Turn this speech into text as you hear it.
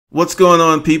What's going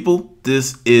on, people?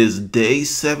 This is day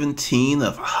 17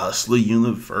 of Hustler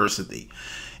University.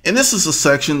 And this is a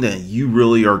section that you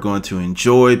really are going to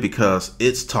enjoy because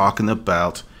it's talking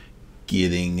about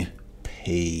getting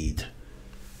paid.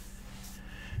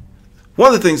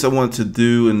 One of the things I want to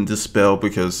do and dispel,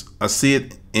 because I see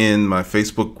it in my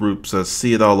Facebook groups, I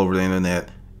see it all over the internet,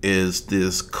 is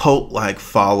this cult-like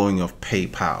following of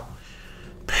PayPal.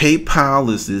 PayPal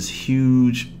is this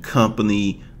huge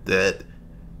company that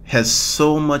has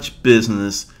so much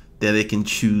business that it can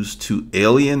choose to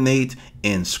alienate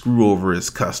and screw over its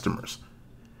customers.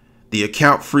 The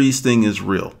account freeze thing is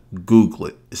real. Google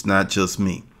it. It's not just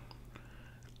me.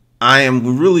 I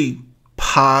am really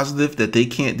positive that they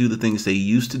can't do the things they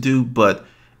used to do, but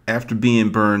after being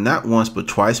burned not once but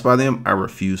twice by them, I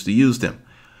refuse to use them.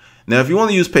 Now, if you want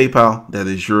to use PayPal, that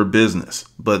is your business,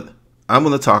 but I'm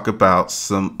going to talk about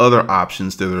some other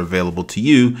options that are available to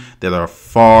you that are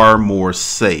far more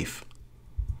safe.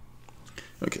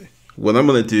 Okay, what I'm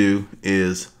going to do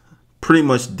is pretty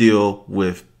much deal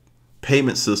with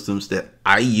payment systems that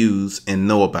I use and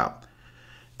know about.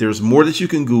 There's more that you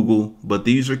can Google, but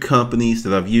these are companies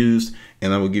that I've used,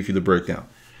 and I will give you the breakdown.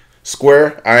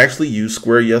 Square, I actually used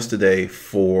Square yesterday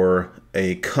for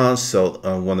a consult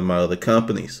on one of my other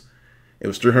companies. It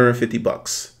was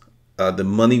 $350. The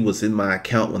money was in my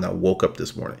account when I woke up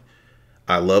this morning.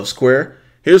 I love Square.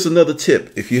 Here's another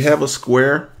tip. If you have a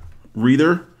Square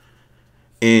reader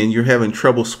and you're having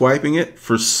trouble swiping it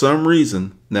for some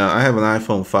reason, now I have an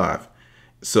iPhone 5.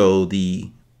 So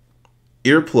the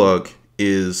earplug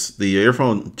is the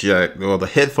earphone jack, or the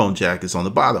headphone jack is on the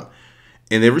bottom.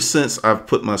 And ever since I've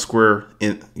put my Square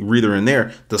reader in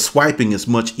there, the swiping is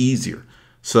much easier.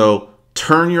 So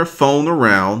turn your phone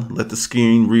around, let the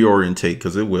screen reorientate,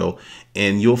 because it will,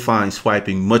 and you'll find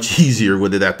swiping much easier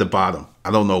with it at the bottom.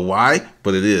 I don't know why,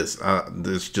 but it is.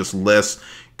 There's just less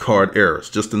card errors.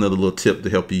 Just another little tip to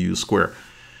help you use Square.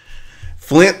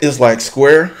 Flint is like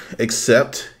Square,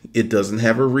 except it doesn't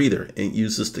have a reader. It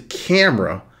uses the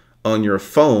camera on your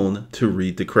phone to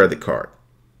read the credit card.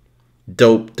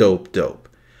 Dope, dope, dope.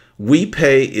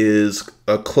 WePay is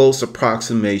a close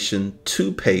approximation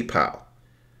to PayPal.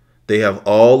 They have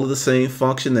all of the same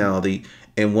functionality,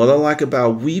 and what I like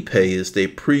about WePay is they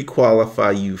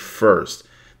pre-qualify you first.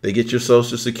 They get your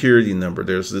social security number.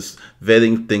 There's this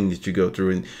vetting thing that you go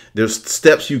through, and there's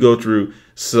steps you go through,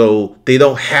 so they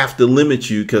don't have to limit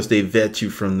you because they vet you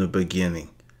from the beginning.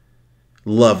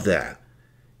 Love that.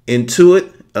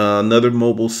 Intuit, another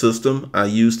mobile system. I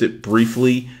used it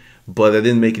briefly, but it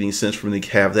didn't make any sense for me to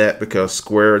have that because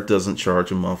Square doesn't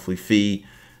charge a monthly fee.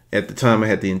 At the time I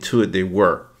had the Intuit, they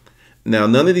were. Now,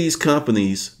 none of these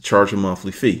companies charge a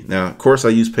monthly fee. Now, of course, I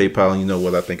use PayPal, and you know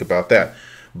what I think about that.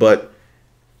 But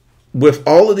with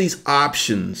all of these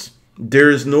options, there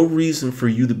is no reason for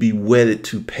you to be wedded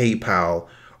to PayPal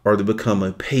or to become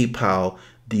a PayPal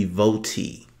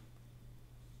devotee.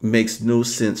 Makes no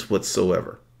sense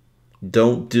whatsoever.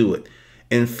 Don't do it.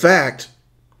 In fact,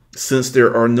 since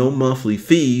there are no monthly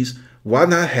fees, why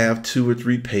not have 2 or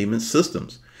 3 payment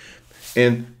systems?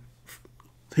 And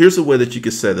here's a way that you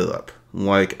can set it up.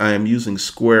 Like I am using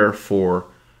Square for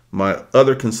my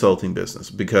other consulting business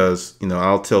because, you know,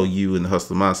 I'll tell you in the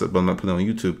Hustler Mindset, but I'm not putting it on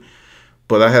YouTube.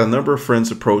 But I had a number of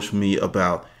friends approach me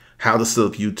about how to set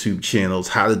up YouTube channels,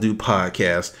 how to do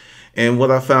podcasts. And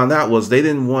what I found out was they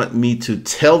didn't want me to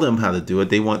tell them how to do it.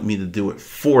 They want me to do it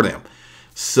for them.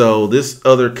 So this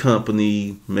other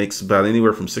company makes about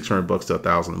anywhere from $600 to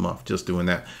 $1,000 a month just doing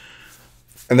that.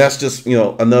 And that's just, you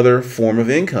know, another form of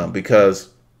income because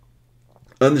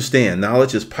understand,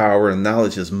 knowledge is power and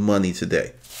knowledge is money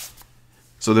today.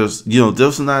 So there's, you know,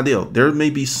 there's an ideal. There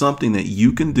may be something that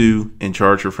you can do and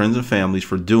charge your friends and families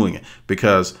for doing it.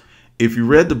 Because if you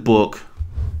read the book,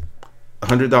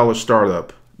 $100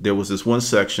 Startup, there was this one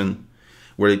section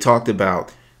where they talked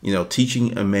about, you know,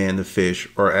 teaching a man to fish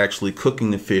or actually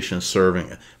cooking the fish and serving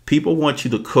it. People want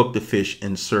you to cook the fish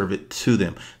and serve it to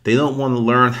them. They don't want to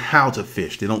learn how to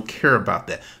fish. They don't care about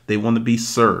that. They want to be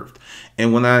served.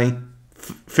 And when I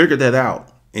figured that out,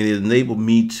 and it enabled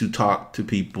me to talk to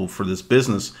people for this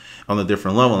business on a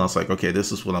different level. And I was like, okay,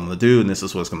 this is what I'm going to do, and this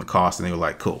is what it's going to cost. And they were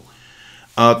like, cool.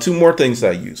 2 more things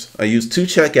I use. I use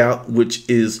 2Checkout, which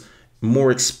is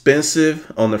more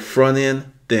expensive on the front end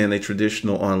than a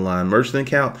traditional online merchant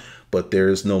account, but there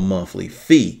is no monthly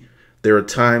fee. There are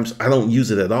times I don't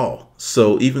use it at all.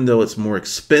 So even though it's more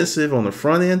expensive on the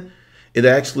front end, it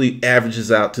actually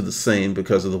averages out to the same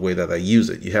because of the way that I use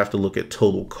it. You have to look at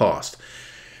total cost.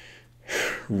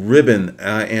 Ribbon.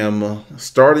 I am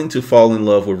starting to fall in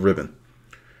love with Ribbon.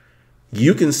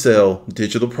 You can sell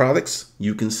digital products.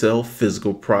 You can sell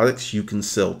physical products. You can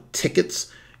sell tickets.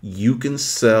 you can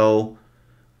sell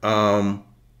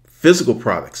physical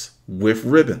products with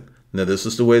ribbon. Now, this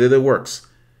is the way that it works.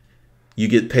 You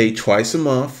get paid twice a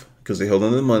month because they hold on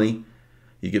to the money.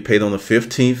 You get paid on the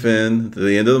 15th and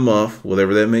the end of the month,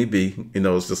 whatever that may be.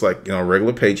 It's just like, a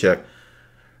regular paycheck.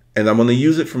 And I'm going to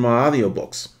use it for my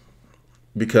audiobooks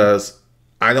because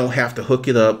I don't have to hook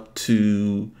it up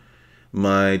to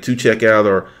my checkout,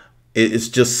 or it's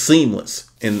just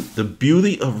seamless. And the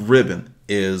beauty of ribbon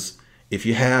is if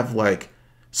you have, like,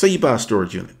 say you buy a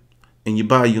storage unit and you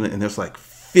buy a unit and there's like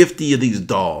 50 of these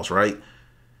dolls, right?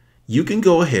 You can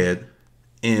go ahead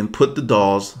and put the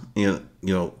dolls in,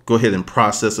 go ahead and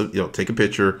process it, take a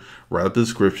picture, write up the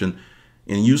description,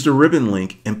 and use the ribbon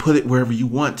link and put it wherever you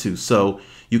want to. So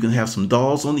you can have some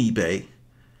dolls on eBay.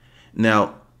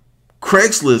 Now,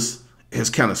 Craigslist has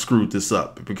kind of screwed this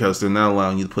up because they're not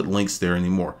allowing you to put links there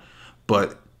anymore.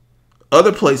 But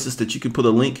other places that you can put a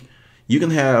link, you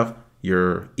can have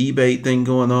your eBay thing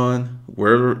going on,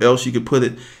 wherever else you could put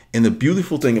it. And the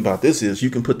beautiful thing about this is you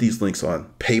can put these links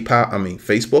on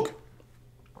Facebook,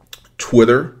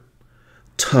 Twitter,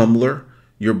 Tumblr.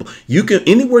 You can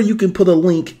anywhere you can put a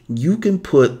link, you can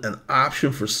put an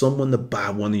option for someone to buy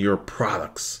one of your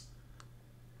products.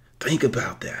 Think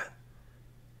about that.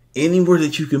 Anywhere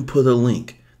that you can put a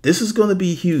link. This is going to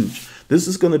be huge. This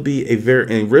is going to be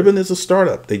and Ribbon is a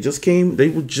startup. They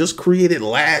were just created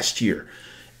last year.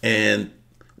 And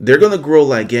they're going to grow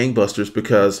like gangbusters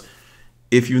because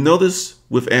if you notice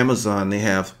with Amazon, they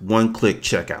have one-click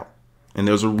checkout. And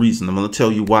there's a reason. I'm going to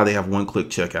tell you why they have one-click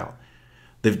checkout.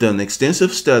 They've done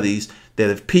extensive studies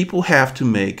that if people have to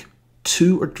make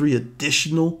 2 or 3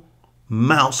 additional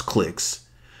mouse clicks,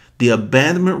 the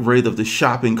abandonment rate of the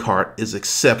shopping cart is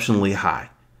exceptionally high.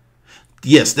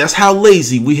 Yes, that's how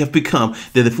lazy we have become,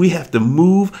 that if we have to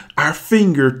move our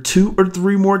finger 2 or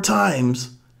 3 more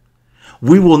times,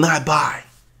 we will not buy.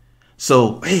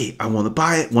 So, hey, I want to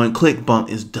buy it. One click, bump,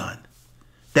 is done.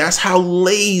 That's how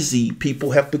lazy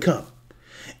people have become.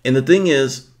 And the thing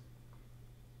is,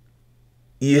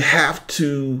 you have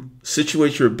to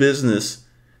situate your business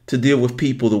to deal with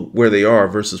people where they are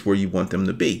versus where you want them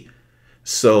to be.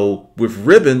 So with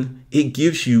Ribbon, it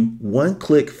gives you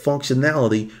one-click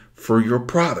functionality for your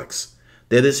products.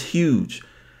 That is huge.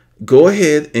 Go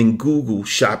ahead and Google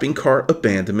shopping cart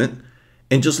abandonment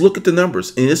and just look at the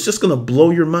numbers. And it's just going to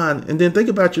blow your mind. And then think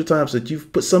about your times that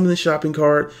you've put something in the shopping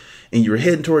cart and you're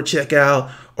heading toward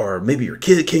checkout, or maybe your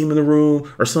kid came in the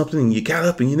room or something and you got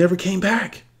up and you never came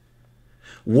back.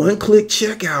 One-click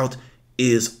checkout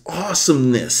is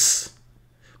awesomeness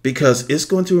because it's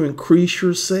going to increase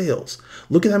your sales.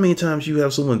 Look at how many times you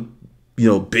have someone,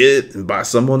 bid and buy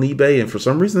some on eBay, and for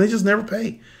some reason they just never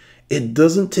pay. It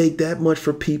doesn't take that much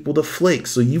for people to flake.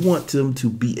 So you want them to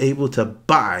be able to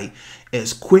buy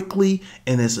as quickly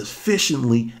and as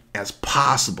efficiently as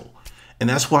possible. And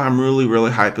that's why I'm really,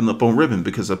 really hyping up on Ribbon,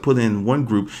 because I put in one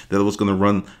group that was going to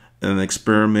run an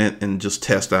experiment and just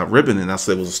test out Ribbon. And I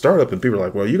said it was a startup. And people were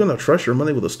like, well, you're going to trust your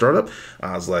money with a startup?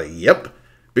 I was like, yep.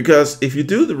 Because if you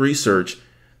do the research,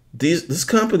 this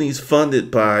company is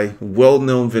funded by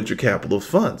well-known venture capital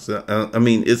funds. I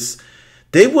mean,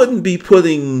 they wouldn't be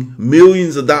putting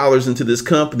millions of dollars into this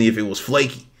company if it was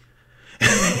flaky.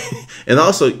 And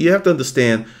also, you have to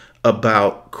understand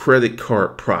about credit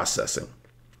card processing.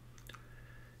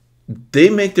 They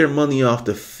make their money off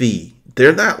the fee.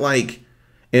 They're not like,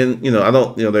 and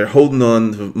they're holding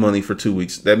on to money for 2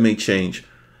 weeks. That may change.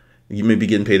 You may be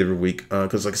getting paid every week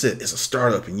because, like I said, it's a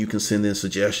startup and you can send in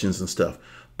suggestions and stuff.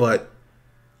 But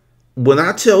when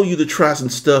I tell you to try some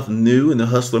stuff new in the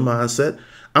hustler mindset,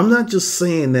 I'm not just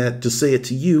saying that to say it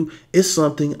to you. It's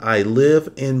something I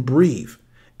live and breathe.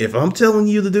 If I'm telling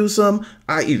you to do something,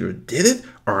 I either did it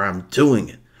or I'm doing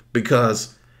it.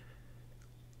 Because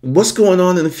what's going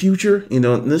on in the future, and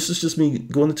this is just me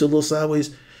going into a little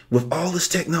sideways, with all this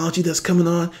technology that's coming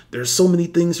on, there's so many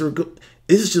things that are good.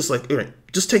 It's just like, all right,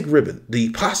 just take Ribbon. The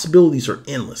possibilities are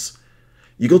endless.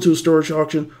 You go to a storage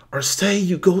auction, or say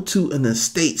you go to an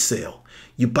estate sale.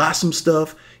 You buy some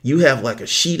stuff. You have like a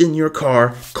sheet in your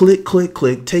car. Click, click,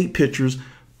 click. Take pictures.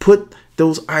 Put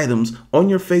those items on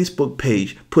your Facebook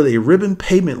page. Put a Ribbon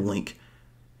payment link.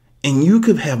 And you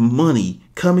could have money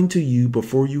coming to you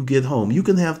before you get home. You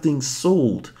can have things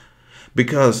sold.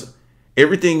 Because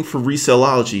everything for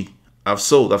Reselology, I've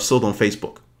sold on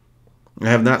Facebook. I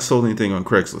have not sold anything on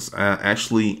Craigslist.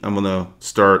 I'm going to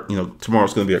start,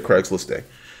 tomorrow's going to be a Craigslist day.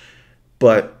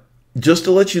 But just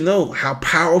to let you know how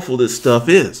powerful this stuff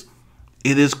is,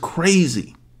 it is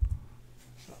crazy.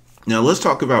 Now, let's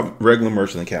talk about regular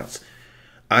merchant accounts.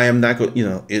 I am not going,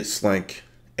 it's like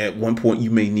at one point you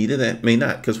may need it, and may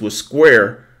not. Because with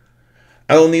Square,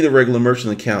 I don't need a regular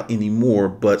merchant account anymore,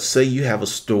 but say you have a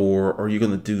store or you're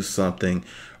going to do something,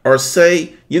 or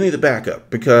say you need a backup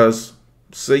because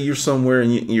say you're somewhere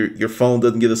and your phone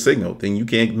doesn't get a signal, then you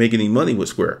can't make any money with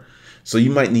Square. So you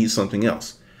might need something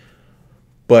else.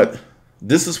 But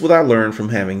this is what I learned from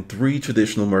having 3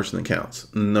 traditional merchant accounts.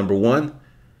 Number 1,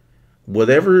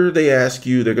 whatever they ask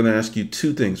you, they're going to ask you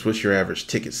 2 things. What's your average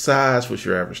ticket size? What's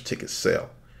your average ticket sale?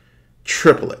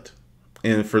 Triple it.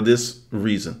 And for this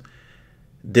reason,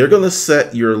 they're going to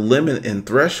set your limit and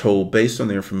threshold based on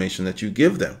the information that you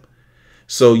give them.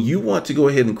 So you want to go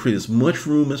ahead and create as much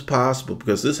room as possible,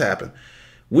 because this happened.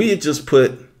 We had just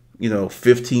put,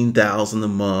 15,000 a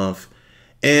month,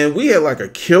 and we had like a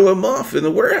killer month in the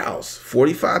warehouse,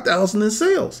 45,000 in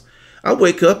sales. I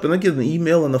wake up and I get an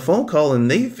email and a phone call,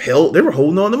 and they were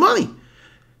holding on to money.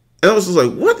 And I was just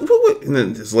like, what? And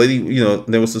then this lady,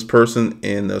 there was this person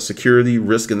in security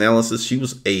risk analysis. She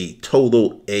was a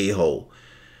total a-hole.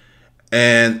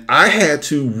 And I had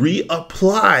to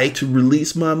reapply to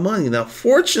release my money. Now,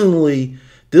 fortunately,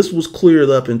 this was cleared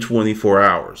up in 24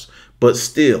 hours. But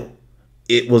still,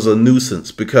 it was a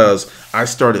nuisance because I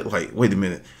started like, wait a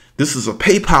minute. This is a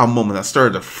PayPal moment. I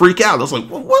started to freak out. I was like,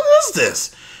 well, what is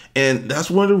this? And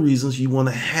that's one of the reasons you want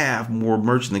to have more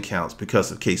merchant accounts, because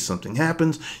in case something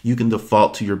happens, you can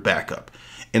default to your backup.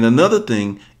 And another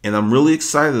thing, and I'm really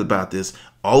excited about this,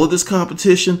 all of this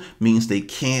competition means they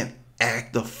can't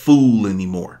act a fool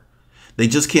anymore. They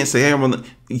just can't say, hey, I'm gonna,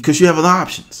 because you have an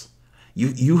options.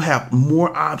 You have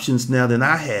more options now than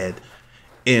I had.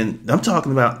 And I'm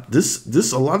talking about this,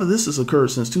 a lot of this has occurred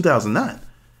since 2009.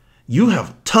 You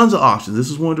have tons of options.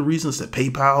 This is one of the reasons that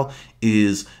PayPal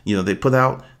is, they put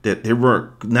out that they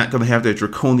were not going to have their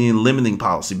draconian limiting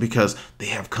policy, because they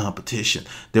have competition.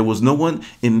 There was no one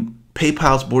in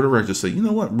PayPal's board of directors say, you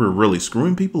know what, we're really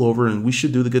screwing people over and we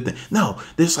should do the good thing. No,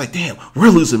 they're just like, damn, we're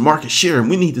losing market share and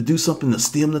we need to do something to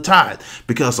stem the tide,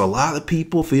 because a lot of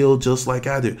people feel just like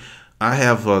I do. I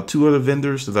have 2 other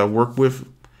vendors that I work with,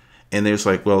 and they're just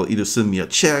like, well, either send me a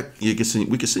check, we can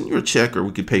send you a check, or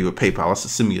we can pay you with PayPal. I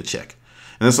said, send me a check.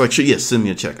 And it's like, sure, yes, send me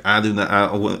a check. I do not.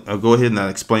 I'll go ahead and I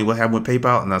explain what happened with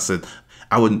PayPal. And I said,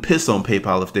 I wouldn't piss on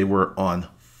PayPal if they were on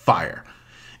fire.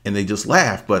 And they just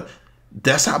laughed. But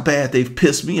that's how bad they've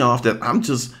pissed me off, that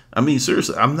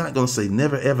seriously, I'm not going to say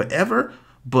never, ever, ever,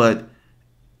 but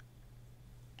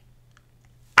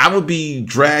I would be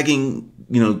dragging,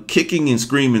 kicking and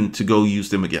screaming to go use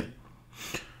them again.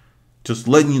 Just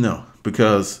letting you know,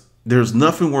 because there's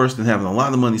nothing worse than having a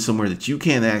lot of money somewhere that you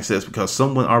can't access because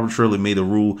someone arbitrarily made a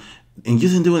rule and you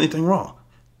didn't do anything wrong.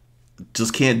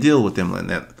 Just can't deal with them like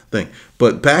that thing.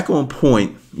 But back on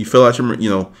point, you fill out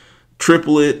your,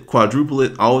 triple it, quadruple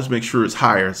it, always make sure it's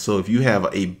higher. So if you have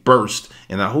a burst,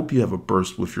 and I hope you have a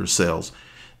burst with your sales,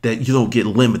 that you don't get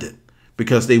limited,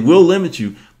 because they will limit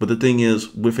you. But the thing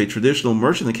is, with a traditional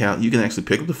merchant account, you can actually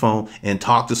pick up the phone and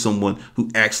talk to someone who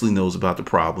actually knows about the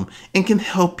problem and can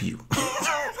help you.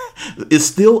 It's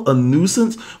still a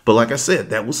nuisance, but like I said,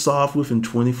 that was solved within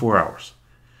 24 hours.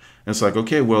 And it's like,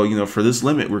 okay, well, for this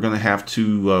limit, we're going to have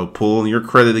to pull on your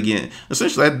credit again.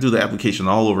 Essentially, I had to do the application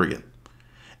all over again.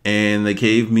 And they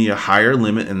gave me a higher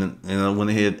limit, and I went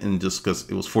ahead and just, because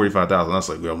it was 45,000, I was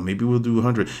like, well, maybe we'll do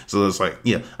 100. So it's like,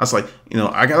 yeah, I was like,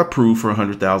 I got approved for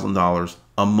 $100,000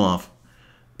 a month.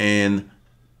 And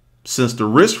since the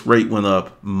risk rate went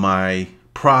up, my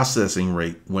processing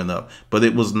rate went up, but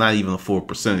it was not even a full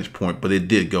percentage point, but it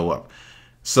did go up.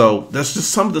 So that's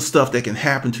just some of the stuff that can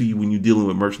happen to you when you're dealing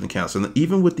with merchant accounts. And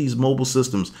even with these mobile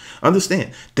systems,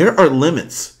 understand there are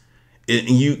limits. And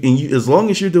you, as long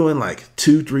as you're doing like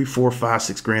 2, 3, 4, 5,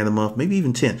 6 grand a month, maybe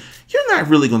even 10, you're not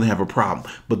really going to have a problem.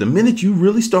 But the minute you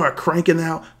really start cranking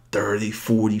out 30,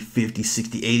 40, 50,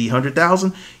 60, 80,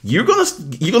 100,000, you're going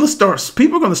to start,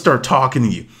 people are going to start talking to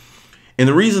you. And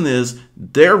the reason is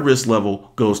their risk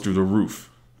level goes through the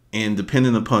roof. And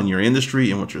depending upon your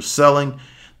industry and what you're selling,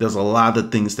 there's a lot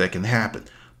of things that can happen.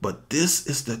 But this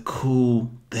is the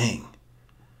cool thing.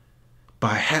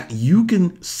 You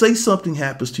can say something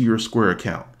happens to your Square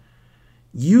account.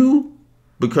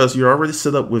 Because you're already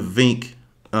set up with Vink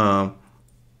or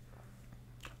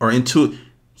Intuit,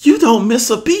 you don't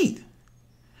miss a beat.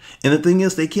 And the thing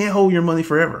is, they can't hold your money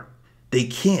forever. They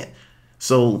can't.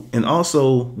 So, and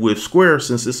also with Square,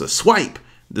 since it's a swipe,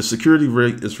 the security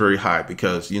rate is very high,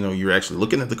 because, you're actually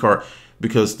looking at the card,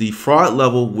 because the fraud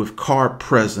level with card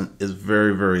present is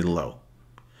very, very low.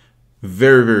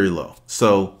 Very, very low.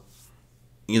 So,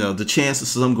 the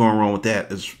chances of something going wrong with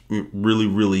that is really,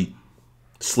 really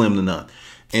slim to none.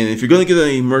 And if you're going to get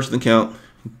a merchant account,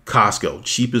 Costco,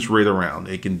 cheapest rate around.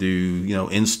 They can do,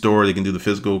 in store, they can do the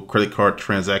physical credit card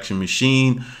transaction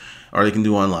machine, or they can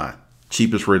do online.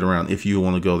 cheapest rate around if you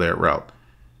want to go that route.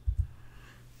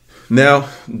 Now,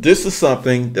 this is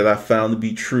something that I found to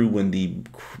be true when the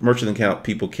merchant account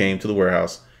people came to the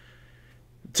warehouse.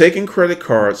 Taking credit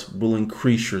cards will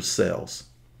increase your sales.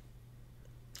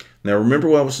 Now, remember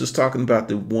what I was just talking about,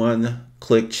 the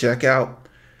one-click checkout?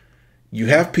 You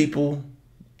have people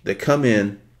that come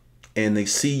in and they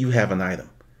see you have an item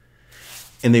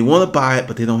and they want to buy it,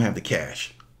 but they don't have the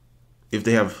cash. If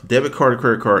they have debit card or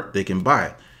credit card, they can buy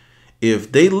it.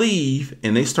 If they leave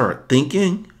and they start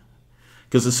thinking,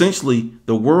 because essentially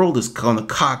the world is going to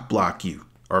cock block you,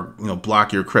 or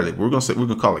block your credit. We're going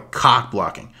to call it cock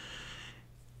blocking.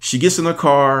 She gets in her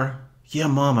car. Yeah,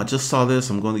 Mom, I just saw this.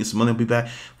 I'm going to get some money. I'll be back.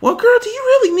 Well, girl, do you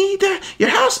really need that? Your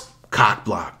house? Cock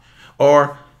block.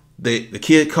 Or the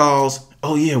kid calls.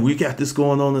 Oh, yeah, we got this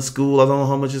going on in school. I don't know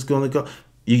how much it's going to go.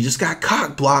 You just got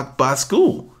cock blocked by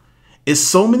school. It's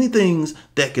so many things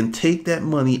that can take that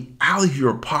money out of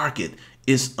your pocket.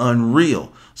 It's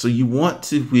unreal. So you want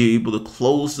to be able to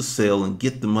close the sale and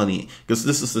get the money. Because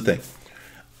this is the thing.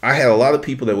 I had a lot of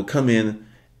people that would come in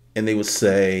and they would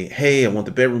say, hey, I want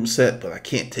the bedroom set, but I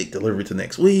can't take delivery to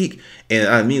next week. And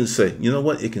I immediately say, you know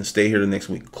what? It can stay here the next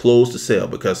week. Close the sale.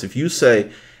 Because if you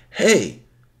say, hey,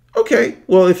 okay,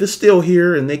 well, if it's still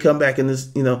here and they come back and this,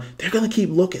 they're going to keep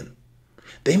looking.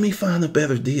 They may find a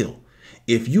better deal.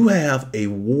 If you have a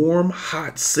warm,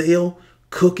 hot sale,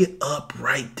 cook it up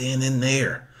right then and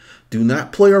there. Do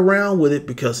not play around with it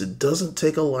because it doesn't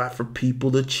take a lot for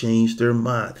people to change their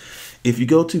mind. If you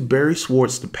go to Barry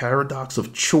Schwartz, The Paradox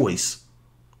of Choice,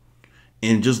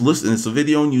 and just listen, it's a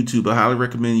video on YouTube. I highly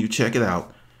recommend you check it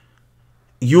out.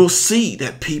 You'll see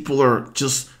that people are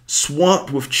just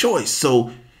swamped with choice.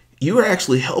 So you're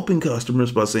actually helping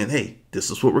customers by saying, hey, this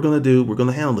is what we're going to do. We're going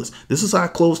to handle this. This is how I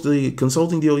closed the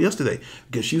consulting deal yesterday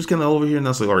because she was kind of over here and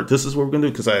I was like, all right, this is what we're going to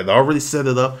do because I had already set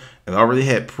it up and already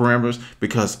had parameters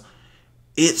because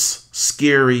it's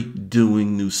scary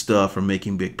doing new stuff or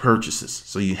making big purchases.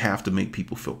 So you have to make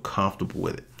people feel comfortable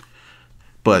with it.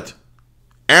 But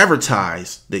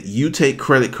advertise that you take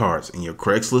credit cards in your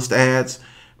Craigslist ads,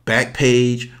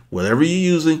 Backpage, whatever you're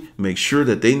using. Make sure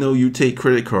that they know you take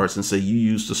credit cards and say you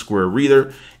use the Square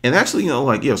Reader. And actually,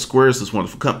 Square is this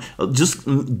wonderful company. Just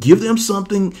give them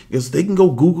something because they can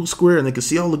go Google Square and they can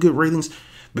see all the good ratings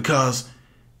because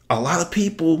a lot of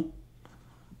people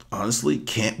honestly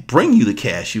can't bring you the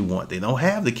cash you want. They don't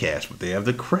have the cash, but they have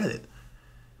the credit.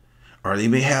 Or they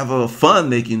may have a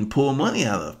fund they can pull money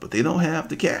out of, but they don't have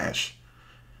the cash.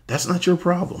 That's not your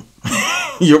problem.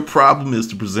 Your problem is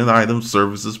to present items,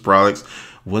 services, products,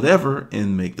 whatever,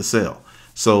 and make the sale.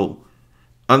 So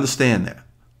understand that.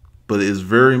 But it is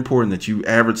very important that you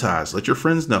advertise. Let your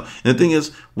friends know. And the thing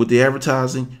is, with the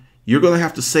advertising, you're going to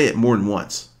have to say it more than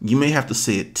once. You may have to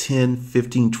say it 10,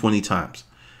 15, 20 times.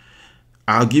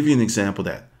 I'll give you an example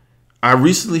of that. I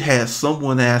recently had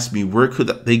someone ask me where could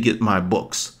they get my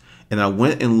books. And I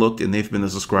went and looked and they've been a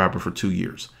subscriber for 2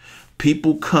 years.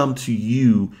 People come to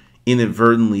you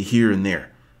inadvertently here and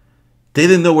there. They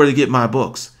didn't know where to get my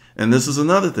books. And this is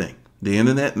another thing. The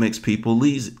internet makes people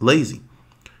lazy.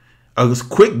 A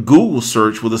quick Google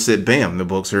search would have said, bam, the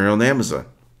books are on Amazon.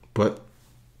 But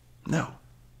no,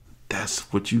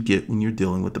 that's what you get when you're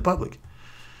dealing with the public.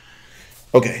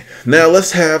 Okay, now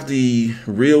let's have the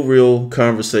real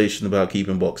conversation about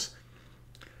keeping books.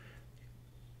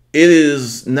 It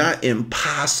is not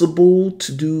impossible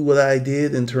to do what I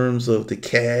did in terms of the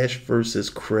cash versus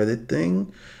credit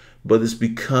thing, but it's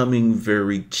becoming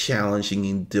very challenging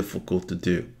and difficult to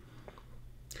do.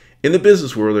 In the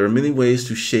business world, there are many ways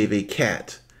to shave a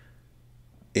cat,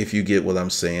 if you get what I'm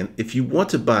saying. If you want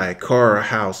to buy a car or a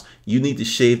house, you need to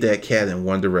shave that cat in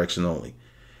one direction only.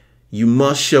 You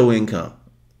must show income.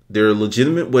 There are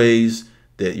legitimate ways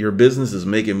that your business is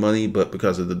making money, but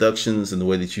because of deductions and the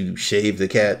way that you shave the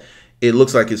cat, it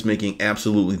looks like it's making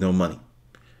absolutely no money.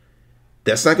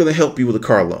 That's not going to help you with a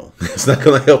car loan. It's not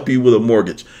going to help you with a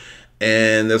mortgage.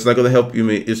 And that's not going to help you.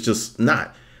 It's just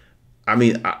not. I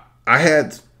mean, I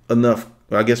had enough.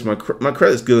 I guess my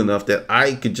credit's good enough that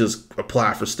I could just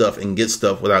apply for stuff and get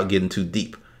stuff without getting too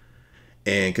deep.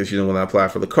 And because, when I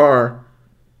applied for the car,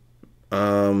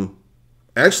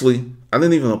 actually, I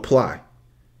didn't even apply.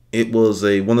 It was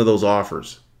one of those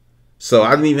offers. So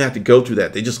I didn't even have to go through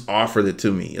that. They just offered it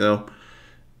to me,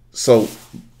 So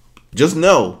just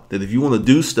know that if you want to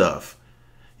do stuff,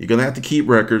 you're going to have to keep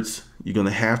records. You're going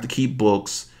to have to keep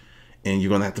books. And you're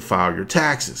going to have to file your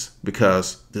taxes.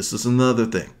 Because this is another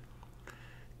thing.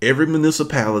 Every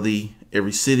municipality,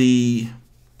 every city,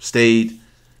 state,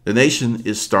 the nation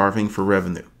is starving for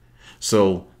revenue.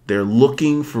 So They're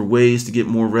looking for ways to get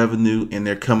more revenue, and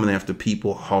they're coming after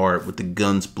people hard with the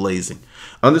guns blazing.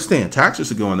 Understand, taxes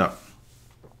are going up.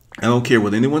 I don't care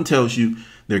what anyone tells you,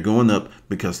 they're going up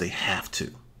because they have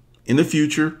to. In the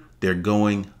future, they're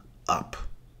going up.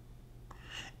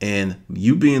 And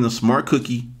you being a smart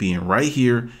cookie, being right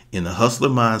here in the hustler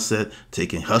mindset,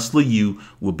 taking hustler you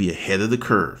will be ahead of the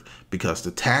curve, because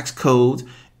the tax code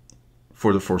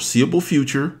for the foreseeable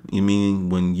future, meaning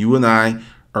when you and I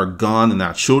are gone and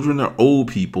our children are old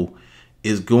people,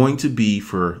 is going to be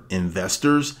for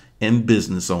investors and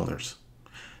business owners.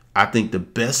 I think the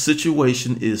best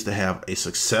situation is to have a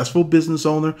successful business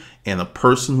owner and a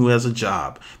person who has a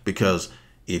job, because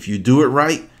if you do it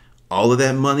right, all of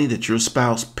that money that your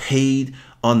spouse paid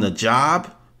on the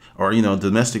job, or,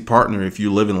 domestic partner, if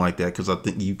you're living like that, because I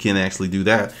think you can actually do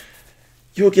that,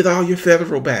 you'll get all your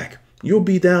federal back. You'll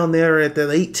be down there at that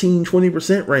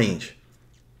 18-20% range.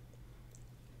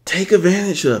 Take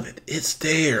advantage of it. It's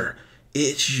there.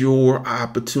 It's your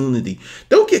opportunity.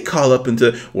 Don't get caught up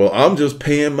into, well, I'm just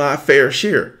paying my fair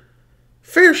share.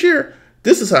 Fair share.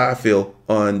 This is how I feel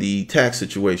on the tax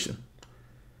situation.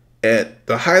 At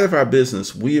the height of our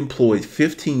business, we employed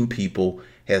 15 people,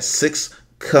 had 6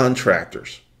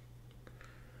 contractors.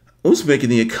 It was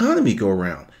making the economy go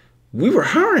around. We were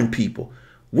hiring people.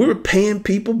 We were paying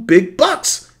people big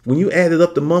bucks when you added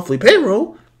up the monthly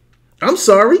payroll. I'm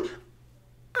sorry.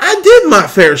 I did my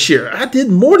fair share. I did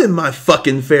more than my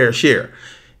fucking fair share.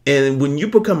 And when you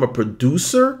become a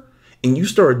producer and you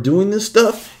start doing this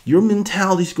stuff, your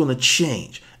mentality is going to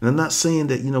change. And I'm not saying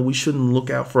that, we shouldn't look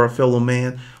out for our fellow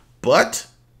man, but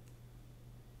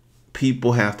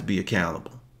people have to be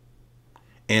accountable.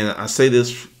 And I say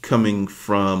this coming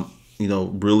from,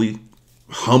 really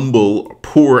humble,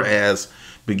 poor ass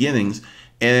beginnings.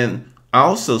 And I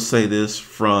also say this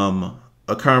from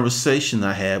a conversation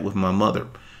I had with my mother.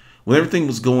 When everything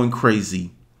was going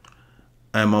crazy,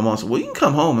 and my mom said, well, you can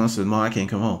come home. And I said, Mom, I can't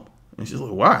come home. And she's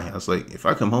like, why? I was like, if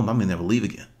I come home, I may never leave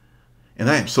again. And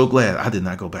I am so glad I did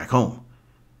not go back home,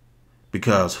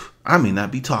 because I may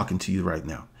not be talking to you right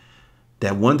now.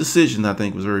 That one decision, I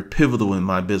think, was very pivotal in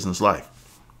my business life.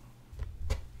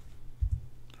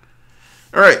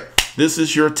 All right, this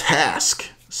is your task.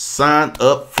 Sign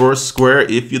up for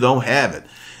Square if you don't have it.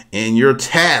 And your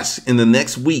task in the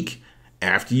next week,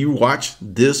 after you watch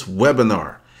this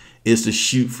webinar, is to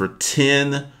shoot for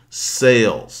 10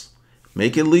 sales.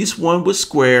 Make at least one with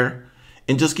Square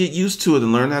and just get used to it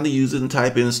and learn how to use it and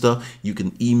type in and stuff. You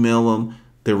can email them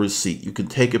the receipt. You can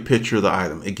take a picture of the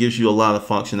item. It gives you a lot of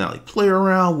functionality. Play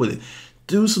around with it.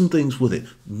 Do some things with it.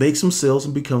 Make some sales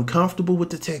and become comfortable with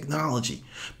the technology,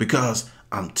 because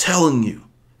I'm telling you,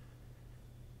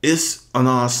 it's an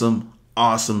awesome,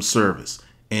 awesome service.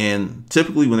 And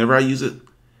typically whenever I use it,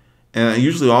 and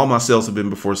usually all my sales have been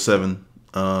before 7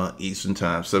 Eastern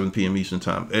time, 7 p.m. Eastern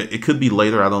time. It could be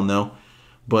later, I don't know.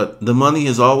 But the money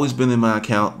has always been in my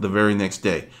account the very next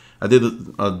day. I did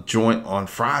a joint on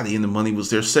Friday and the money was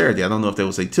there Saturday. I don't know if that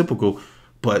was atypical,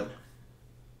 but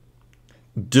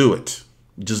do it.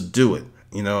 Just do it.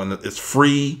 And it's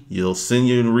free. You'll send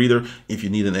you a reader. If you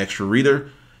need an extra reader,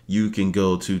 you can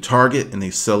go to Target and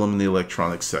they sell them in the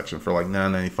electronics section for like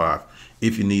 $9.95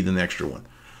 if you need an extra one.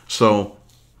 So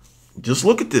just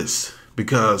look at this,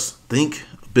 because think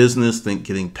business, think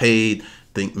getting paid,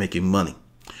 think making money.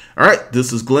 All right,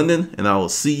 this is Glendon, and I will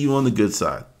see you on the good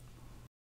side.